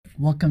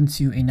Welcome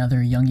to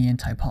another Jungian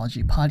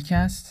Typology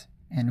podcast,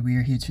 and we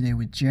are here today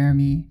with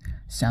Jeremy,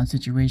 Sound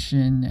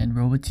Situation, and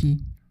Robot.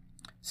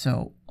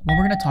 So what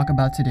we're going to talk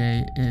about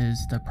today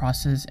is the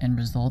process and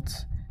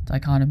results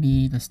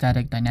dichotomy, the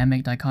static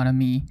dynamic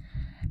dichotomy,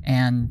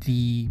 and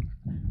the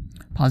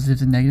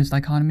positives and negatives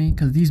dichotomy,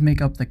 because these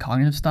make up the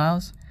cognitive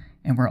styles.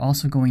 And we're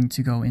also going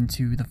to go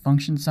into the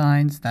function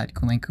signs that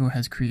Kulenko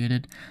has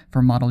created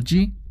for Model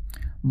G.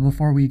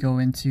 Before we go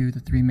into the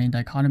three main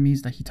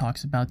dichotomies that he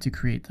talks about to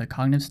create the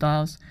cognitive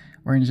styles,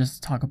 we're going to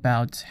just talk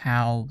about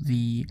how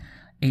the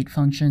 8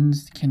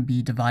 functions can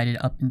be divided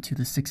up into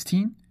the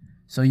 16.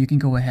 So you can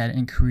go ahead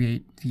and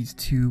create these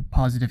two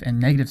positive and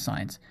negative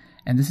signs.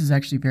 And this is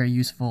actually very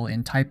useful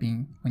in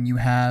typing when you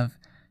have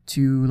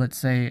two, let's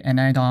say,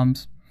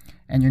 n-DOMs,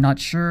 and you're not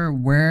sure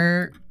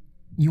where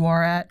you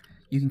are at.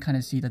 You can kind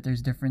of see that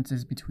there's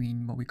differences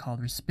between what we call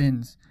their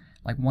spins.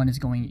 Like one is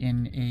going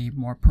in a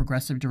more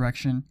progressive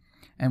direction,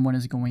 and one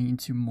is going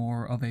into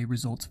more of a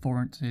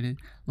results-oriented,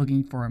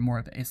 looking for a more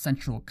of a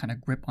central kind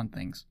of grip on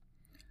things.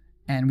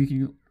 And we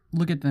can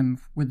look at them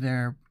with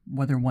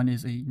whether one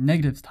is a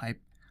negative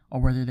type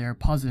or whether they're a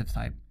positive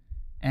type.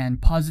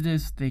 And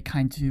positives, they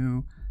kind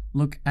of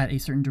look at a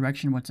certain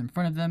direction, what's in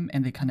front of them,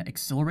 and they kind of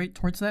accelerate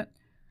towards that.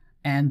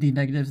 And the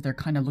negatives, they're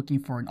kind of looking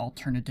for an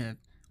alternative,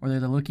 or they're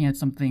looking at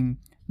something,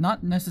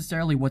 not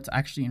necessarily what's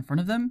actually in front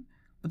of them,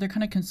 but they're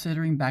kind of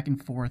considering back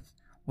and forth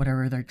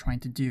whatever they're trying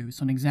to do.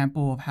 So an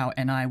example of how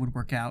ni would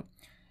work out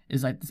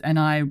is like this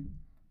ni,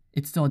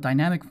 it's still a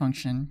dynamic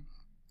function,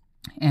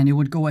 and it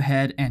would go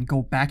ahead and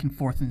go back and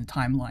forth in the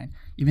timeline.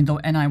 Even though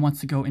ni wants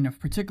to go in a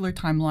particular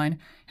timeline,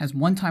 has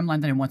one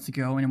timeline that it wants to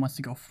go, and it wants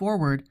to go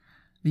forward,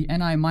 the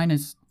ni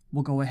minus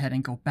will go ahead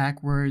and go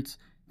backwards,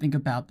 think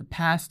about the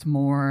past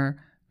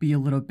more, be a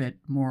little bit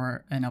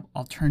more an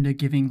alternative,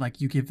 giving, like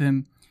you give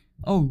them,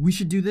 oh, we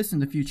should do this in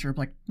the future.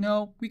 Like,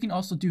 no, we can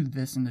also do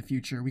this in the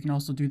future. We can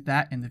also do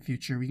that in the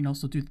future. We can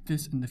also do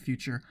this in the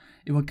future.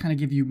 It will kind of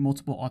give you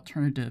multiple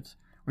alternatives.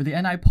 Where the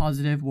ni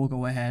positive will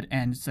go ahead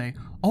and say,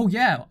 oh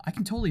yeah, I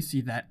can totally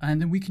see that.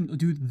 And then we can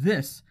do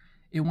this.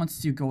 It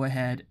wants to go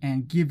ahead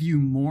and give you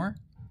more,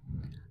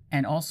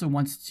 and also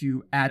wants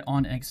to add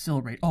on and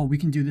accelerate. Oh, we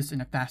can do this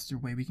in a faster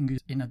way. We can do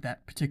this in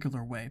that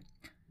particular way.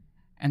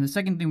 And the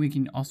second thing we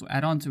can also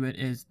add on to it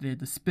is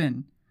the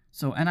spin.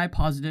 So ni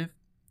positive,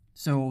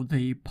 so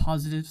the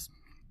positives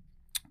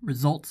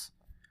results,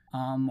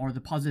 or the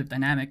positive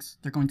dynamics,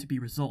 they're going to be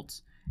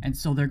results. And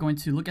so they're going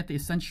to look at the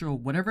essential,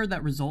 whatever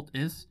that result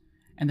is,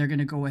 and they're going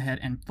to go ahead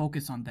and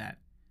focus on that.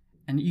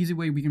 An easy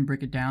way we can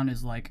break it down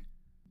is like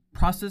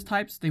process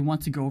types, they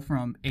want to go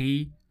from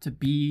A to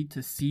B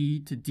to C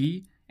to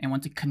D and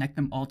want to connect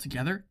them all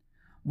together.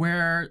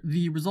 Where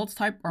the results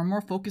type are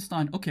more focused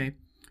on, okay,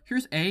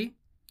 here's A,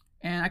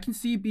 and I can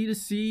see B to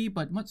C,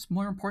 but what's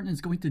more important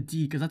is going to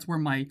D, because that's where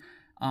my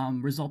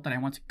result that I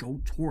want to go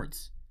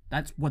towards.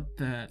 That's what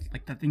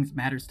that thing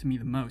matters to me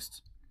the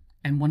most.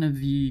 And one of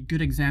the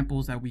good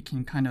examples that we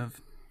can kind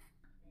of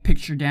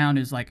picture down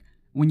is like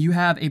when you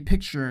have a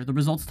picture, the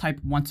results type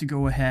wants to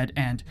go ahead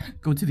and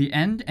go to the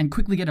end and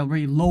quickly get a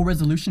very low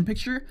resolution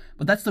picture,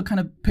 but that's the kind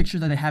of picture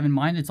that they have in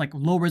mind. It's like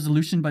low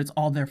resolution, but it's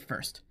all there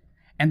first.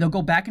 And they'll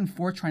go back and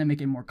forth trying to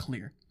make it more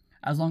clear,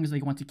 as long as they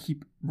want to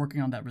keep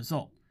working on that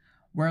result.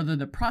 Whether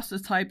the process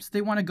types,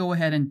 they want to go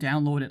ahead and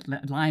download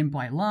it line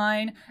by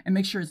line and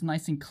make sure it's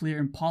nice and clear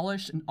and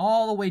polished and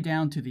all the way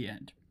down to the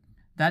end.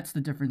 That's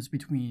the difference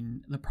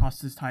between the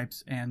process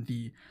types and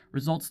the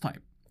results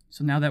type.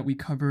 So now that we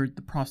covered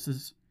the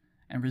process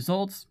and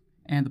results,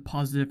 and the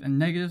positive and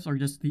negatives are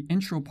just the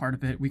intro part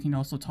of it, we can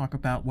also talk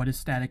about what is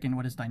static and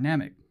what is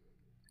dynamic.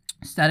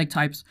 Static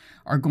types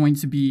are going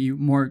to be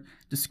more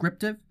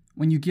descriptive.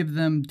 When you give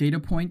them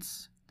data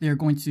points, they're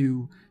going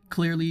to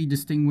clearly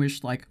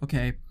distinguish, like,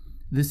 okay,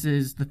 this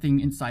is the thing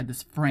inside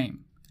this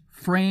frame.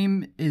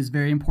 Frame is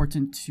very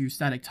important to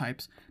static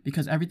types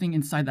because everything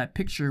inside that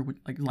picture,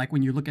 like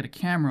when you look at a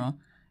camera,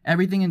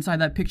 everything inside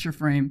that picture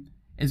frame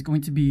is going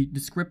to be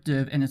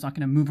descriptive, and it's not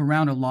going to move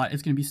around a lot.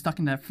 It's going to be stuck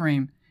in that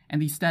frame,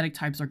 and these static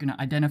types are going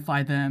to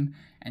identify them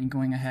and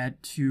going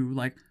ahead to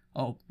like,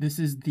 oh, this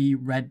is the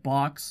red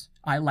box.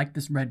 I like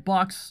this red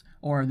box,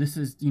 or this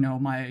is,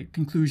 my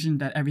conclusion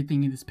that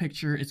everything in this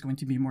picture is going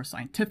to be more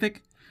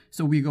scientific.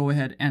 So we go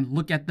ahead and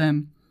look at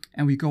them,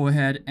 and we go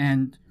ahead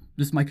and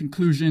this is my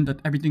conclusion that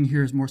everything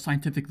here is more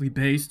scientifically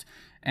based.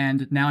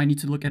 And now I need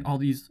to look at all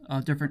these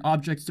different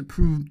objects to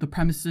prove the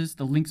premises,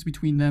 the links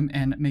between them,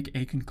 and make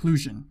a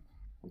conclusion.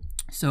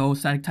 So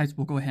static types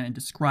will go ahead and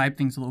describe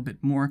things a little bit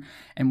more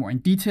and more in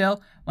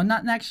detail, but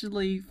not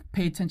actually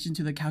pay attention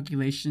to the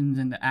calculations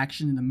and the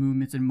action and the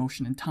movements and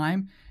motion and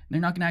time.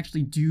 They're not going to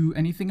actually do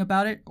anything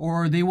about it,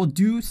 or they will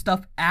do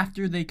stuff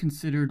after they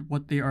considered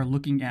what they are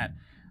looking at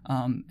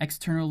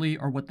externally,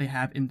 or what they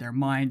have in their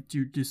mind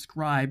to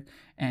describe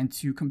and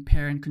to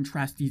compare and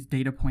contrast these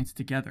data points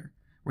together.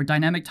 where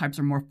dynamic types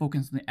are more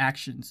focused on the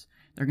actions.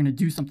 They're going to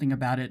do something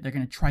about it. They're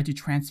going to try to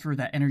transfer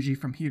that energy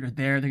from here to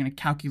there. They're going to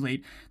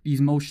calculate these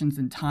motions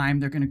in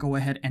time. They're going to go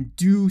ahead and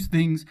do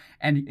things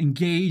and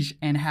engage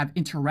and have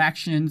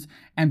interactions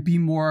and be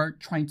more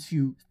trying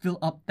to fill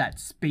up that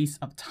space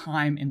of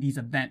time in these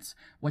events.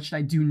 What should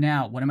I do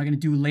now? What am I going to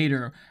do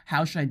later?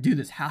 How should I do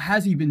this? How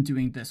has he been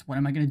doing this? What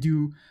am I going to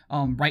do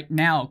right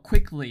now,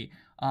 quickly?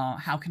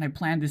 How can I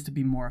plan this to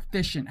be more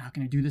efficient? How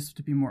can I do this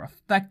to be more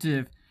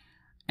effective?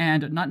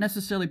 And not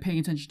necessarily paying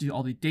attention to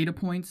all the data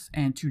points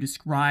and to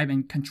describe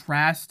and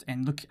contrast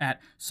and look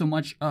at so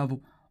much of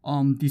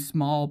these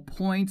small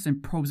points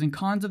and pros and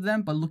cons of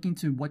them, but looking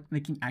to what they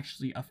can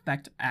actually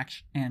affect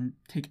action and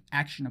take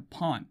action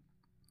upon.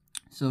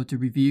 So to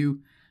review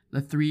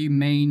the three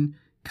main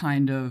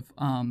kind of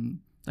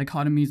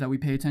dichotomies that we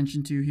pay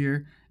attention to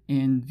here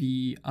in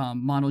the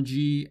Model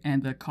G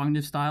and the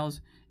cognitive styles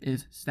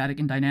is static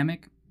and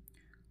dynamic,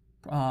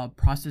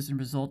 process and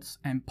results,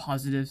 and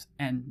positives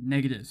and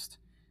negatives.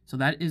 So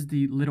that is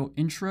the little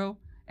intro,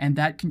 and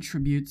that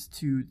contributes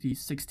to the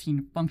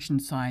 16 function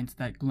signs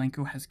that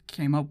Goulenko has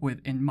came up with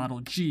in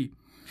Model G.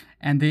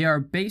 And they are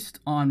based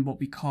on what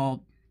we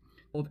call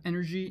both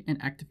energy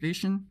and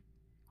activation.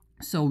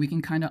 So we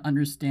can kind of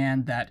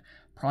understand that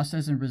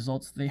process and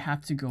results, they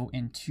have to go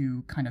in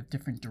two kind of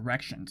different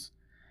directions.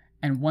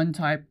 And one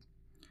type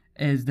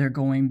is they're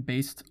going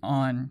based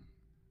on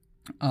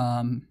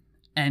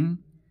N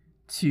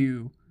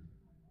to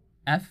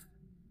F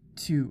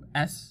to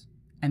S,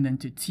 and then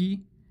to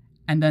T,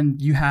 and then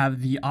you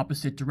have the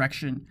opposite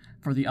direction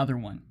for the other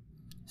one.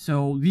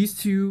 So these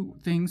two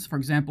things, for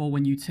example,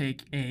 when you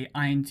take a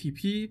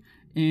INTP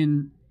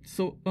in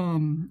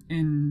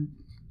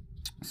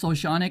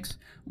socionics,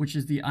 which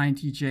is the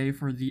INTJ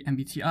for the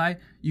MBTI,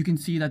 you can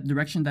see that the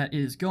direction that it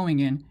is going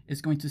in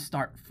is going to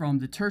start from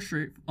the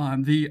tertiary,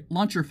 the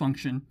launcher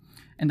function,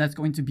 and that's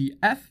going to be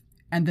F,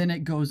 and then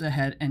it goes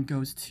ahead and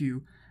goes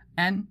to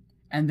N,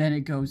 and then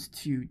it goes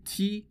to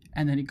T,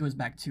 and then it goes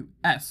back to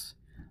S.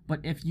 But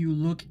if you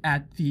look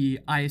at the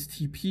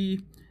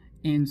ISTP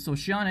in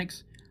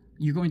socionics,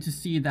 you're going to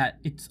see that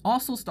it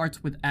also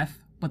starts with F,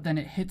 but then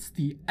it hits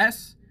the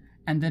S,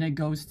 and then it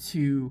goes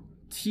to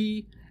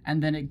T,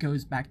 and then it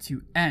goes back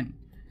to N.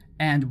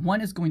 And one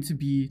is going to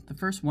be, the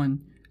first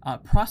one,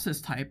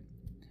 process type,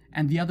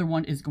 and the other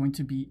one is going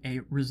to be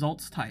a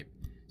results type.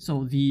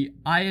 So the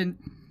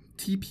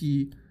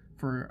INTP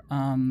for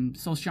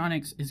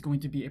socionics is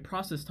going to be a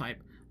process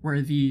type,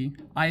 where the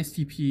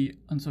ISTP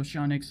on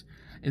socionics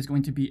is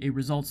going to be a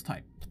results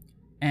type.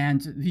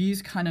 And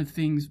these kind of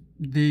things,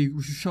 they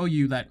show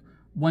you that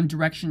one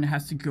direction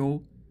has to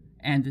go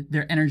and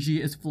their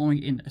energy is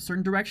flowing in a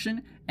certain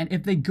direction. And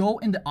if they go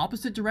in the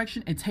opposite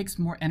direction, it takes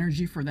more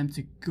energy for them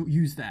to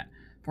use that.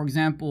 For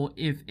example,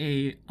 if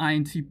a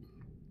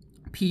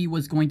INTP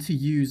was going to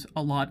use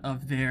a lot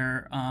of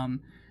their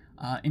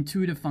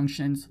intuitive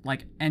functions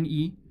like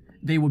NE,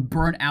 they would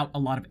burn out a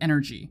lot of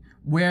energy.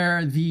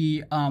 Where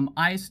the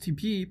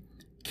ISTP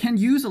can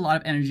use a lot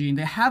of energy, and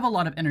they have a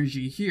lot of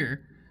energy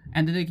here,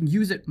 and then they can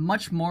use it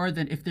much more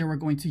than if they were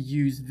going to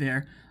use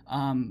their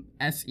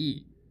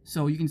SE.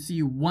 So you can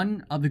see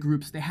one of the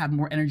groups, they have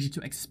more energy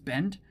to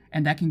expend,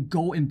 and that can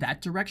go in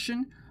that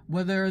direction,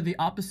 whether the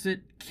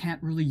opposite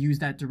can't really use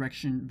that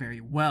direction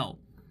very well.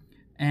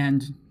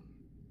 And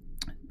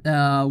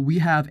we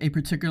have a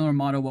particular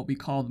model, what we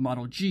call the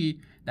Model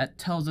G, that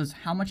tells us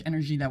how much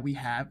energy that we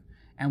have,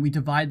 and we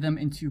divide them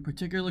into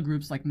particular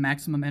groups like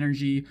maximum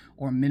energy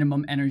or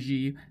minimum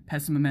energy,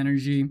 pessimum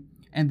energy.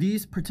 And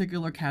these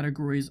particular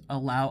categories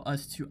allow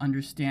us to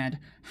understand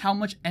how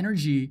much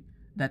energy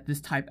that this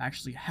type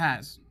actually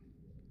has.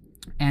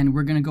 And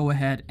we're going to go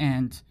ahead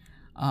and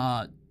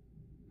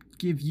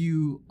give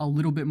you a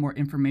little bit more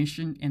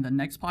information in the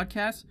next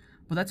podcast.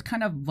 But that's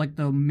kind of like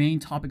the main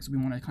topics we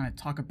want to kind of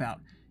talk about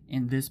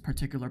in this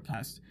particular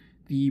class.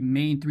 The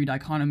main three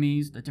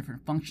dichotomies, the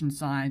different function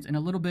signs, and a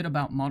little bit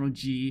about Model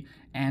G,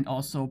 and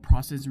also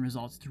process and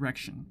results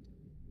direction.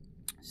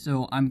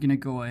 So I'm going to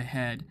go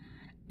ahead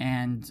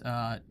and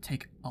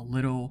take a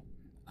little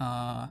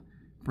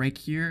break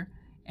here,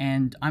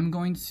 and I'm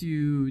going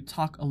to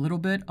talk a little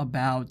bit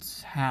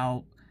about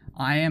how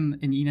I am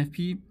an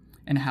ENFP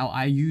and how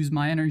I use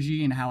my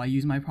energy and how I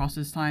use my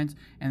process signs,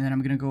 and then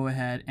I'm going to go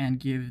ahead and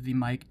give the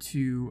mic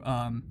to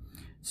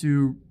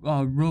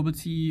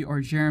Roboty or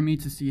Jeremy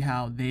to see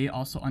how they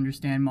also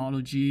understand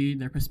Model G,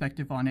 their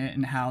perspective on it,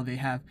 and how they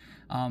have,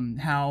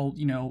 how,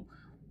 you know,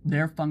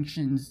 their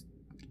functions,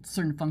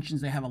 certain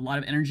functions they have a lot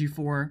of energy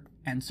for,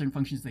 and certain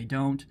functions they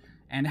don't,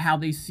 and how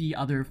they see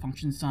other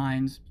function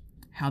signs,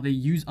 how they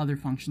use other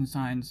function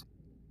signs,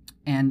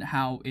 and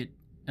how it,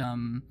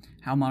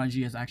 how Model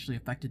G has actually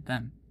affected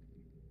them.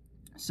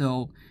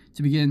 So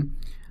to begin,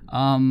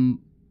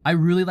 I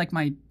really like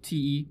my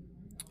TE.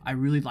 I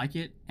really like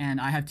it,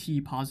 and I have TE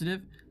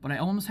positive, but I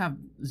almost have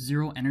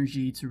zero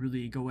energy to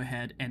really go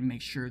ahead and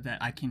make sure that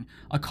I can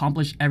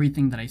accomplish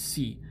everything that I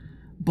see.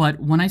 But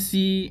when I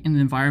see in the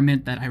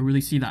environment that I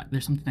really see that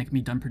there's something that can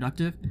be done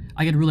productive,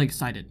 I get really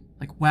excited.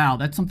 Like, wow,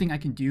 that's something I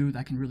can do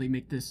that can really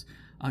make this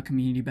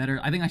community better.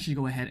 I think I should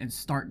go ahead and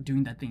start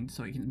doing that thing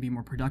so it can be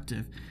more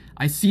productive.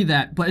 I see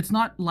that, but it's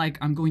not like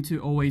I'm going to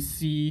always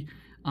see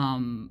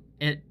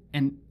it,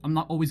 and I'm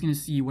not always going to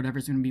see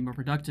whatever's going to be more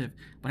productive.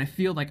 But I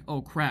feel like,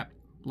 oh crap,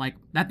 like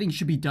that thing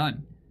should be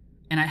done.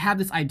 And I have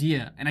this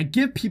idea, and I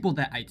give people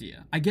that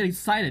idea. I get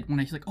excited when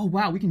I say like, oh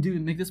wow, we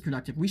can make this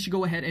productive. We should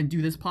go ahead and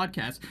do this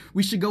podcast.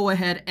 We should go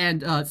ahead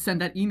and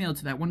send that email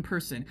to that one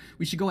person.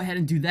 We should go ahead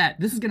and do that.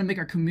 This is gonna make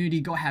our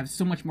community go have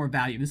so much more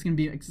value. This is gonna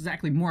be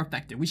exactly more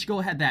effective. We should go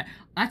ahead that.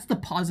 That's the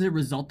positive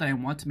result that I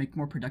want to make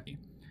more productive,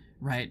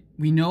 right?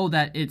 We know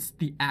that it's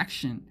the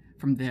action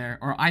from there,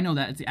 or I know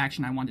that it's the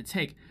action I want to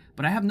take,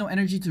 but I have no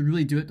energy to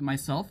really do it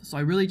myself. So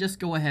I really just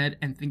go ahead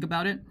and think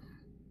about it.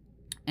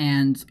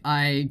 And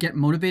I get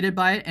motivated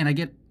by it, and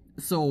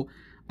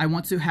I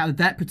want to have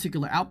that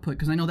particular output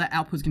because I know that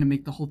output is going to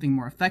make the whole thing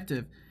more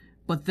effective.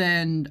 But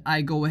then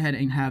I go ahead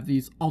and have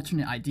these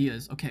alternate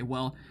ideas. Okay,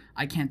 well,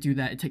 I can't do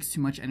that. It takes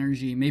too much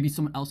energy. Maybe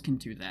someone else can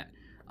do that.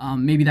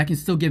 Maybe that can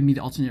still give me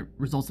the alternate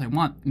results I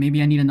want.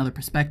 Maybe I need another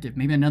perspective.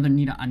 Maybe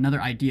need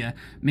another idea.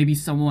 Maybe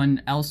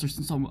someone else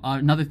or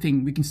another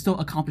thing. We can still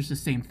accomplish the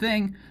same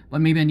thing,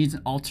 but maybe I need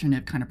an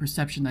alternate kind of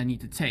perception that I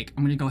need to take.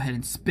 I'm going to go ahead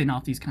and spin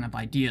off these kind of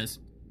ideas.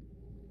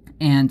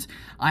 And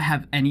I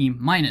have NE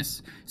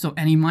minus. So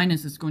NE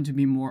minus is going to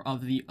be more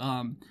of the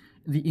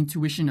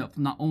intuition of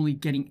not only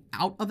getting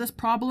out of this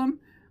problem,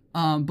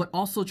 but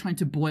also trying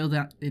to boil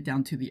it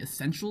down to the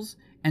essentials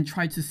and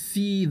try to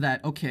see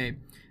that, okay,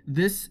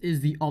 this is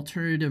the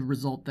alternative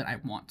result that I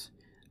want.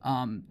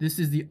 This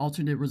is the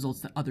alternate results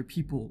that other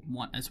people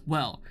want as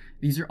well.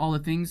 These are all the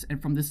things,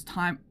 and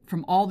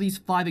from all these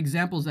 5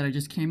 examples that I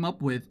just came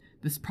up with,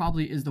 this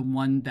probably is the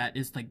one that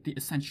is like the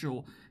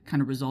essential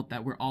kind of result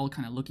that we're all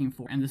kind of looking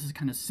for. And this is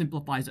kind of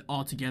simplifies it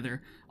all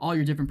together, all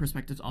your different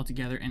perspectives all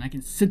together, and I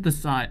can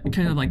synthesize,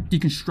 kind of like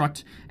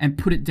deconstruct and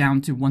put it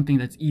down to one thing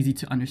that's easy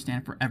to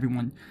understand for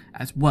everyone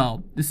as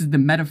well. This is the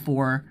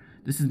metaphor,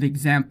 this is the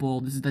example,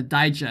 this is the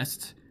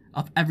digest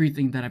of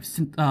everything that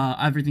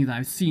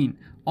I've seen.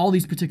 All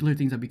these particular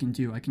things that we can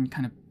do, I can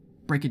kind of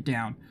break it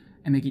down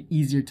and make it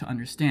easier to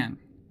understand.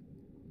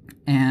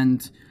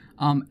 And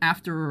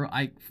after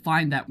I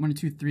find that 1,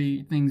 2,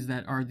 3 things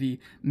that are the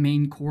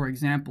main core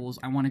examples,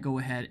 I want to go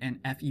ahead and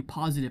FE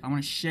positive. I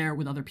want to share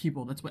with other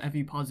people. That's what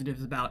FE positive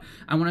is about.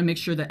 I want to make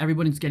sure that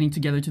everybody's getting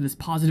together to this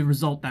positive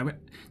result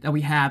that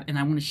we have, and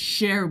I want to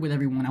share with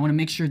everyone. I want to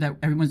make sure that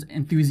everyone's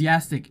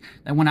enthusiastic.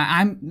 That when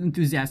I'm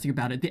enthusiastic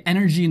about it, the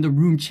energy in the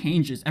room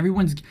changes.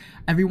 Everyone's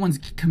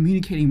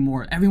communicating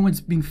more.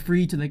 Everyone's being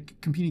free to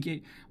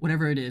communicate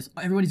whatever it is.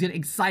 Everybody's getting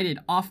excited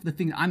off the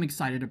thing that I'm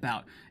excited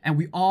about, and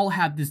we all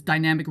have this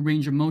dynamic range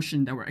of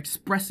motion that we're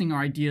expressing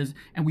our ideas,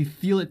 and we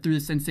feel it through the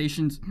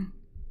sensations,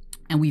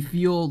 and we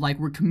feel like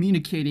we're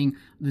communicating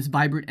this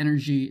vibrant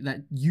energy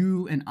that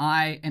you and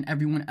I and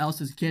everyone else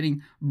is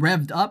getting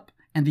revved up,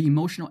 and the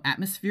emotional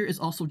atmosphere is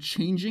also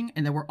changing,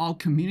 and that we're all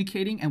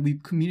communicating, and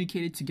we've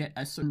communicated to get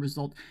a certain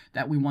result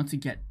that we want to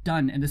get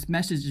done, and this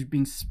message is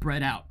being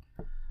spread out.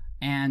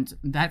 And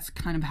that's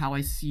kind of how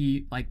I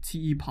see like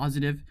TE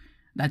positive,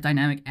 that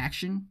dynamic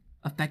action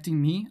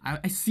affecting me.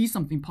 I see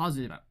something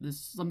positive. There's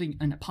something,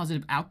 a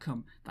positive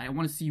outcome that I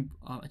want to see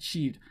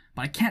achieved,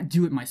 but I can't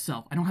do it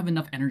myself. I don't have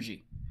enough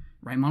energy,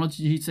 right? Model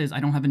G says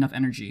I don't have enough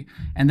energy.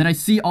 And then I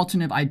see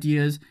alternative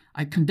ideas.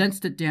 I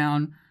condensed it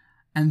down,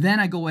 and then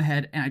I go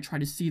ahead and I try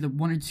to see the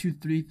 1 or 2,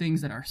 3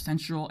 things that are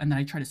essential, and then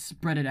I try to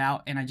spread it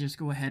out, and I just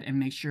go ahead and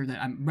make sure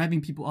that I'm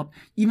revving people up.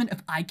 Even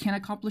if I can't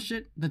accomplish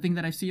it, the thing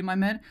that I see in my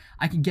head,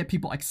 I can get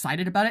people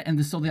excited about it, and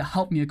this so they'll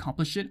help me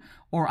accomplish it,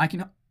 or I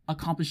can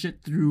accomplish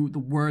it through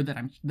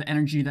the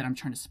energy that I'm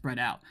trying to spread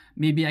out.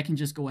 Maybe I can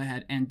just go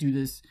ahead and do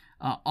this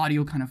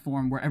audio kind of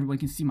form where everyone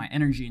can see my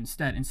energy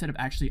instead of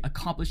actually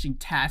accomplishing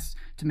tasks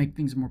to make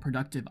things more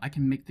productive. I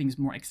can make things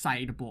more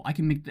excitable. I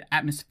can make the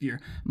atmosphere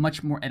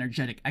much more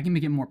energetic. I can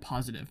make it more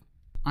positive.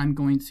 I'm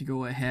going to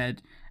go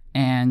ahead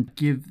and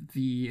give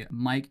the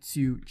mic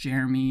to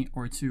Jeremy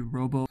or to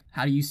Robo.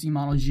 How do you see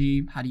Model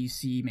G? How do you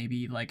see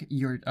maybe like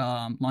your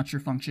launcher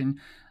function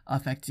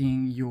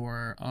affecting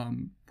your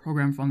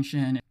program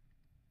function,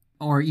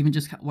 or even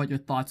just what your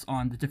thoughts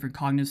on the different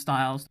cognitive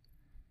styles?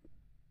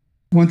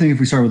 One thing, if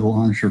we start with the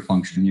launcher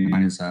function, you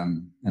find is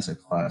as a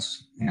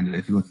class, and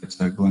if you look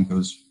at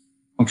Glencoe's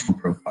functional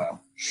profile,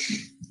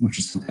 which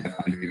is something I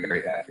find to be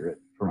very accurate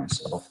for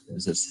myself,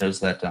 is it says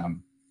that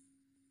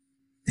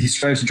he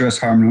strives to dress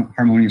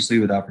harmoniously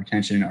without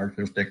pretension and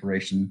artificial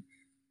decoration.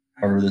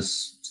 However,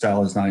 this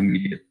style is not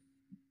immediate.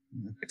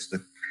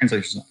 The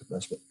translation is not the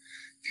best, but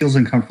feels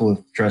uncomfortable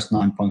if dressed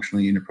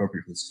non-functionally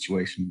inappropriate for the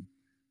situation.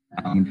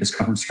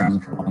 Discomfort surrounds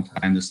them for a long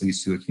time. This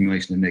leads to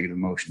accumulation of negative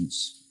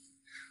emotions.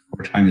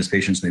 Over time, his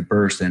patients may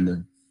burst and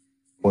the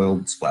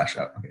boiled splash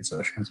out. Okay, so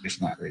the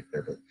translation's not great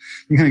there, but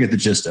you kind of get the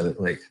gist of it.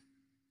 Like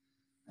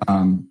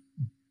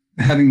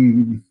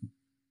having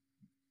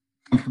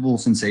comfortable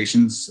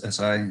sensations,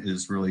 SI,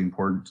 is really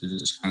important to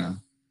just kind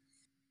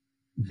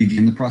of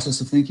begin the process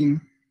of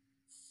thinking.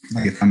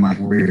 Like if I'm like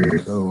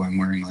worried, oh, I'm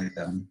wearing like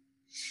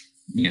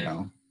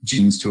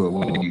jeans to a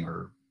wedding,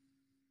 or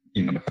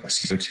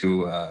if I go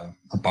to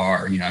a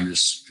bar, I'm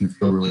just going to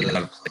feel really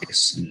out of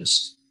place and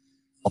just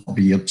I'll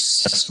be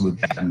obsessed with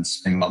that and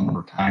spend a lot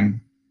more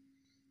time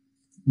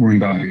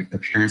worrying about my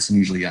appearance. And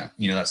usually,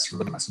 that's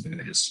really not something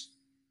I just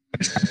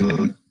have to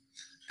live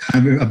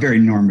kind of a very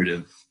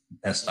normative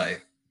SI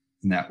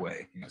in that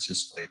way. It's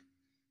just like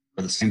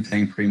for the same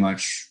thing pretty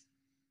much.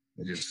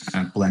 It just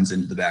kind of blends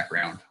into the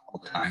background all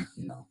the time,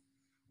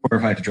 Or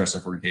if I have to dress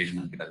up for an occasion,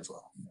 I do that as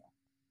well.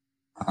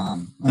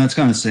 And that's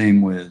kind of the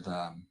same with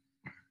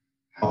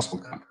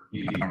household comfort.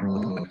 You don't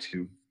really go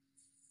to,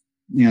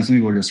 some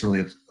people are just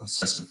really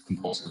obsessive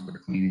compulsive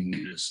with cleaning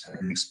and just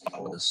everything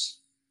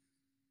spotless.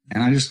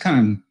 And I just kind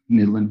of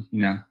middling,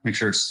 make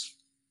sure it's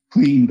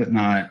clean but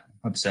not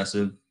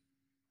obsessive.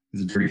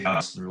 Because a dirty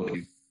house is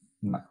really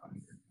not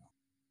fun.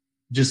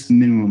 Just the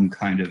minimum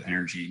kind of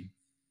energy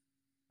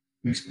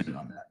we spend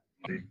on that.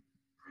 Pretty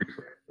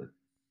correct, but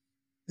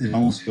it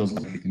almost feels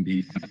like it can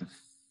be kind of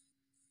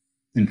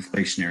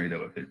inflationary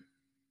though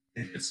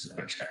if it's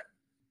a check.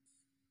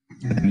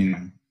 And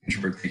then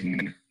introvert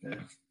thinking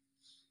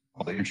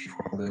all the energy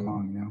for all day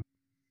long,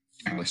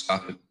 can't really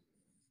stop it.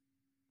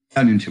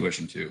 And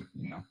intuition too,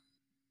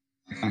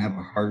 I kind of have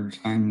a harder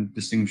time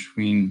distinguishing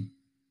between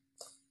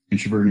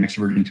introvert and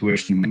extrovert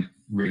intuition and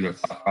regular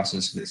thought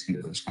process. They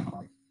seem to just kind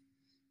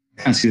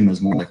of see them as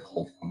more like a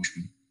whole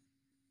function,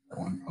 that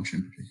one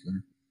function in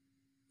particular.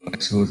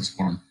 But so this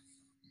form,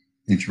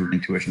 introvert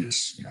intuition,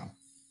 just by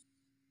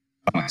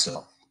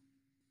myself.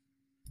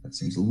 That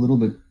seems a little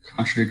bit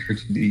contradictory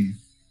to the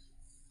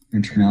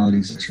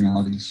internalities,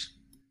 externalities.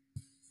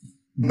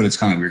 But it's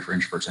kind of weird for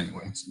introverts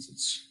anyway, since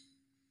it's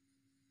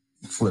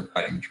flipped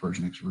by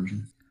introversion,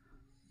 extroversion.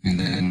 And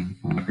then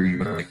I'm not going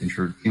to go like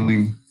introvert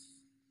feeling.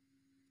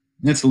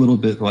 It's a little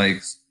bit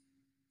like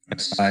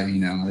SI,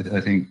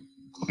 I think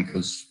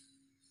Glencoe's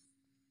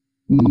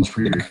almost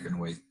pretty accurate in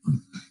a way.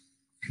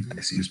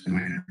 I seem to spend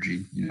my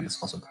energy.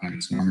 It's also kind of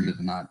just normative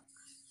and not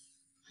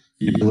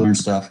you learn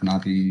stuff and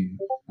not be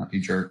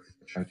jerk.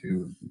 I try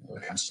to.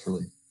 It just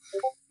really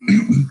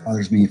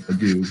bothers me if I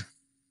do.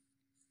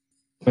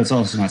 But it's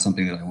also not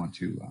something that I want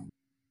to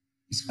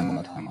spend a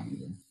lot of time on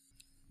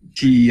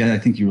either. I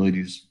think you really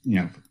do.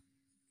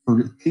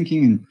 For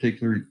thinking in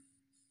particular,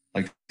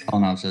 like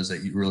Talanov says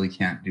that you really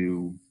can't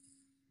do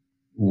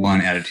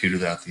one attitude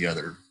without the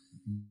other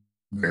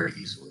very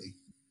easily.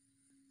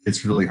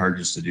 It's really hard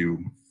just to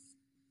do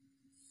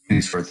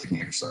any sort of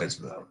thinking exercise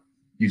without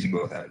using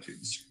both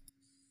attitudes.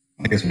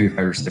 I guess maybe if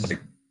I were to say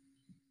like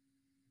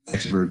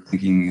extrovert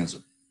thinking as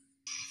a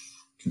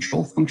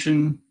control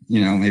function,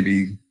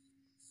 maybe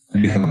I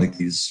do have like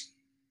these,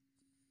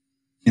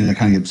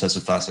 kind of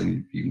obsessive thoughts. I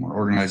need to be more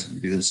organized. I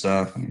need to do this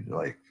stuff. I need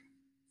to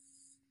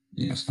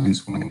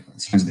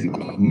sometimes they need a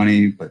lot of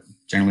money, but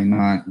generally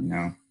not,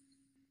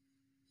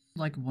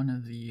 Like one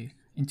of the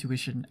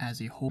intuition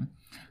as a whole,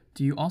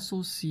 do you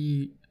also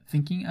see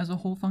thinking as a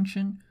whole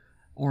function?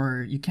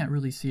 Or you can't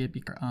really see it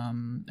because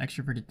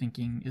extroverted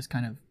thinking is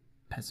kind of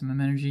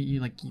pessimism energy.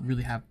 You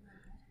really have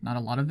not a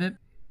lot of it.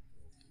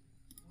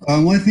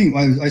 Well, I think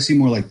I see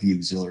more like the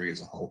auxiliary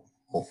as a whole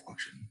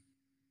function,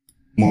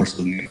 more so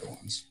than the other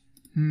ones.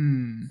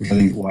 Which I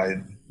think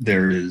why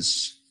there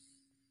is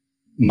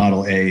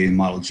Model A and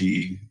Model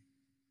G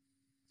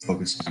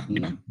focused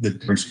on the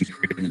difference between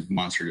creative and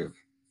demonstrative.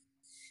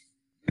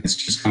 It's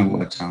just kind of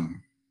what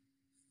something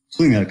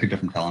that I picked up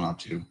from Talanov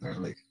too.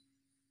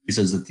 He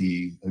says that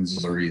the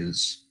auxiliary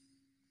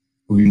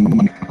would be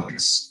more like a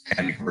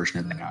static version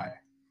of an I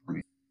for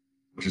me,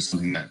 which is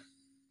something that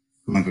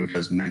Glencoe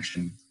does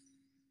mention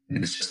in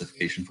his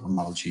justification for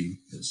Model G.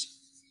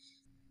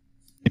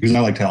 Because I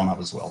like Talanov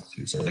as well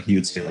too. So he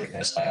would say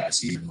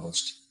SIIC are the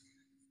most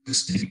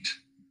distinct,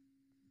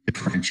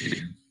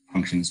 differentiated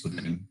functions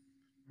within,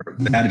 or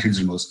the attitudes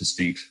are most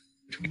distinct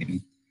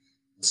between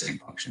the same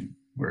function.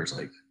 Whereas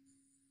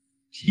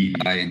TI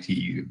and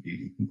TE would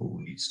be the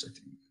least, I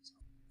think.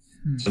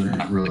 So they're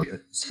not really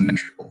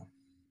symmetrical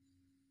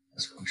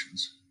as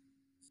functions.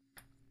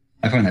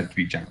 I find that to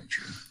be generally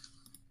true.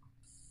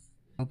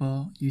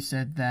 Robo, you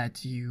said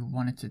that you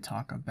wanted to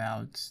talk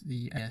about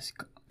the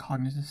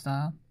cognitive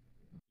style.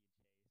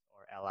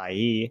 Or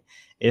LIE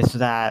is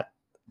that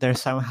they're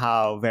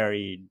somehow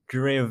very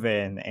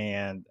driven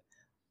and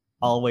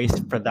always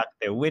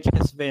productive, which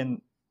has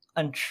been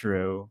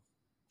untrue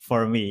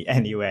for me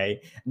anyway.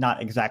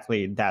 Not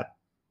exactly that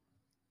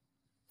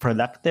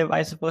productive,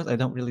 I suppose. I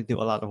don't really do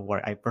a lot of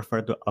work. I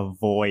prefer to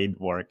avoid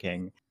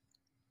working.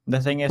 The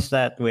thing is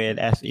that with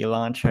SE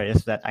Launcher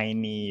is that I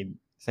need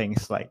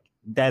things like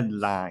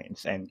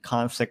deadlines and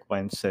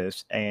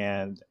consequences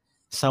and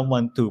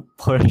someone to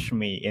push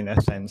me in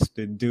a sense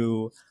to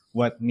do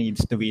what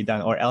needs to be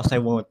done, or else I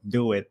won't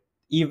do it,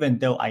 even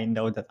though I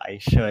know that I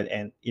should,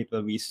 and it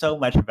will be so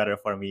much better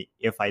for me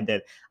if I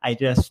did. I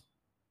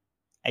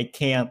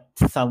can't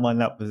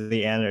summon up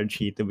the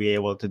energy to be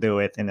able to do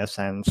it in a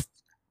sense.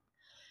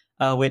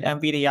 With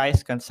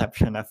MBTI's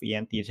conception of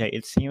ENTJ,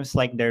 it seems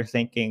like they're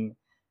thinking,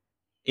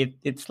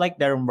 it's like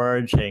they're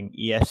merging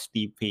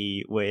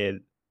ESTP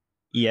with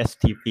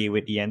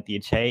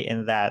ENTJ,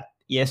 in that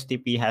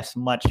ESTP has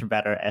much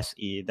better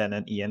SE than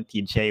an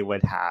ENTJ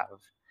would have.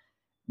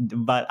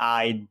 But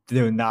I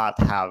don't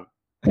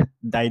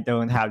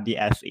have the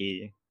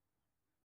SE.